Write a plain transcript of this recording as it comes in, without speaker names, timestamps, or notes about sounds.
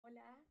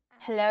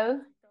Hello,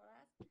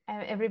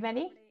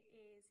 everybody.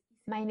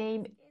 My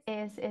name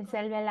is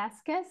Itzel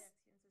Velasquez,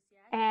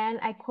 and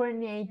I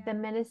coordinate the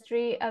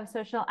Ministry of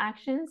Social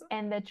Actions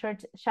and the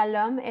Church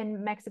Shalom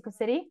in Mexico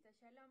City.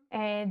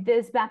 And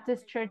this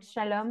Baptist Church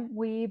Shalom,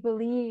 we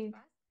believe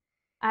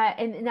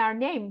in our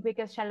name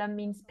because Shalom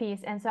means peace.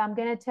 And so I'm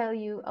going to tell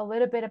you a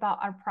little bit about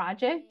our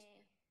project.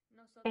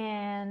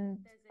 And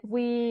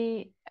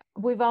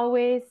we've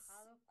always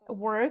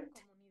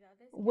worked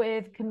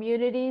with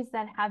communities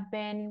that have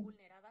been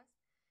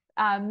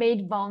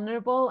made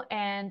vulnerable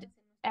and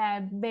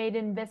made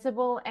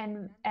invisible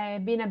and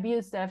been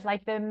abusive,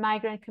 like the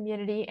migrant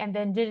community and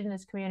the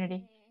indigenous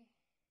community.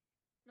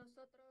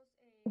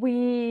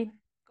 We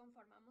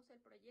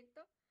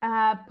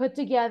put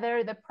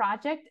together the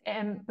project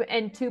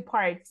in two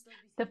parts.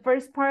 The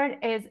first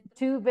part is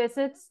 2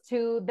 visits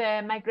to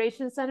the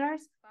migration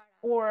centers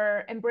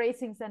or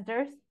embracing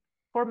centers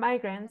for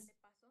migrants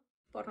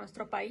por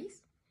nuestro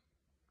país.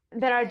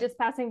 that are just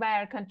passing by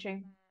our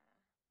country.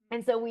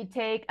 And so we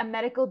take a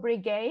medical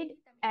brigade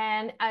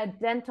and a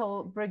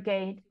dental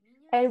brigade.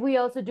 And we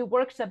also do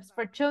workshops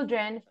for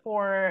children,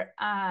 for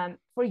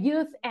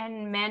youth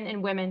and men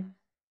and women.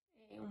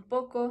 Un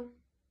poco.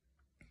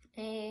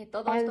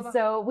 Todo And esto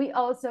so we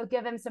also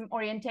give them some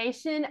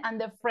orientation on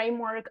the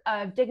framework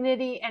of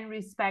dignity and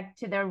respect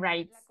to their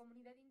rights.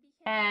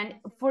 And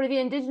for the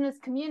indigenous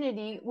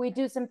community, we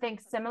do something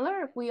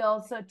similar. We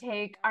also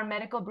take our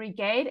medical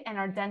brigade and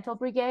our dental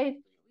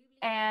brigade,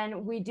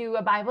 and we do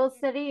a Bible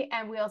study,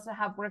 and we also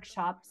have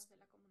workshops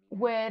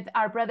with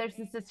our brothers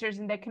and sisters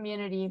in the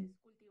community.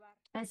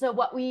 And so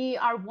what we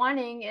are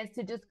wanting is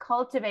to just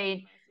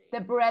cultivate the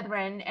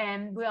brethren.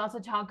 And we also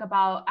talk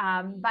about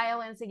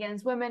violence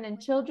against women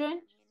and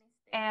children.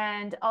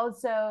 And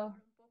also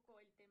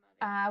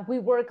we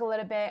work a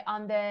little bit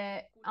on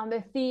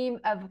the theme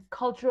of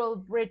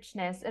cultural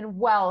richness and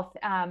wealth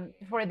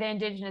for the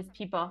indigenous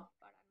people.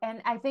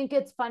 And I think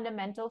it's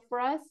fundamental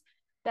for us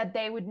that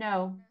they would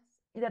know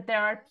that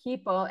there are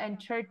people and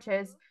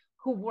churches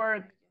who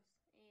work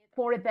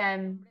for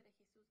them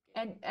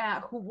and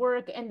who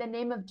work in the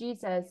name of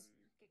Jesus,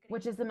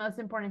 which is the most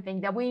important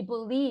thing, that we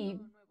believe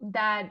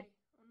that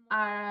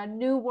a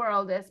new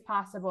world is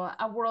possible,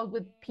 a world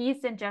with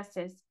peace and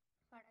justice.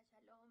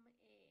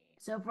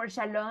 So for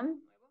Shalom,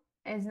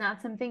 it's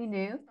not something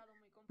new.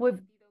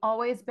 We've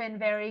always been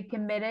very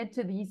committed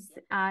to these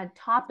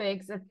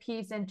topics of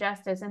peace and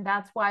justice, and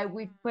that's why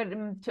we've put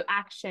them to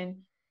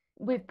action.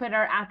 We've put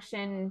our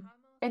action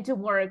into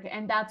work,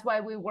 and that's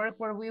why we work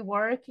where we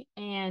work,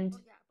 and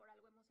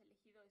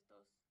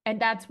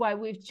that's why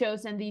we've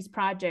chosen these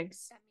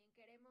projects.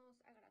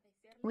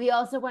 We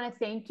also want to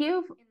thank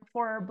you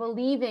for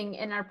believing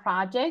in our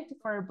project,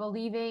 for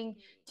believing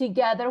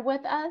together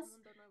with us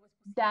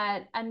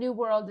that a new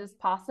world is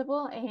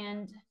possible,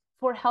 and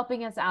for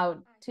helping us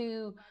out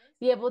to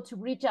be able to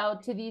reach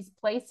out to these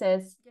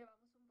places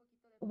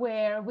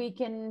where we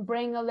can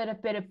bring a little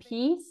bit of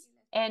peace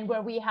and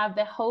where we have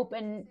the hope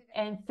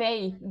and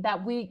faith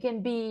that we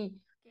can be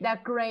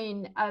that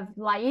grain of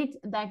light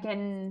that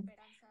can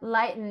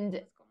lighten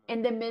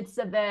in the midst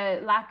of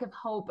the lack of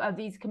hope of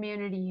these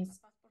communities.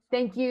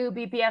 Thank you,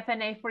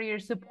 BPFNA, for your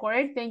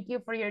support. Thank you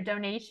for your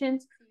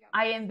donations.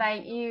 I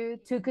invite you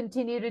to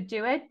continue to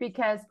do it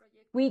because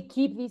we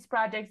keep these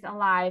projects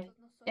alive.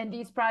 And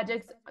these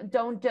projects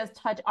don't just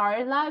touch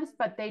our lives,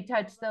 but they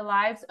touch the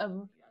lives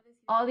of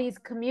all these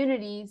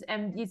communities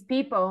and these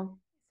people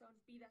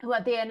who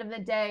at the end of the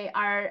day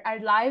are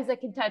lives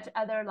that can touch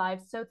other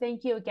lives. So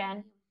thank you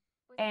again.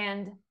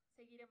 And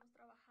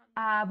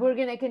we're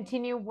going to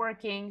continue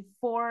working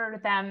for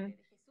them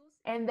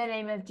in the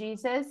name of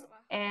Jesus,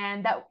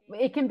 and that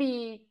it can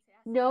be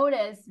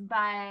noticed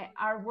by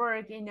our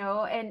work,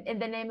 and in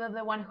the name of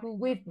the one who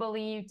we've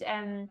believed.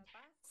 And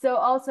so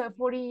also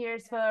 40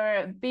 years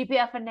for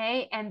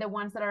BPFNA and the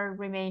ones that are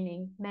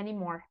remaining, many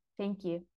more. Thank you.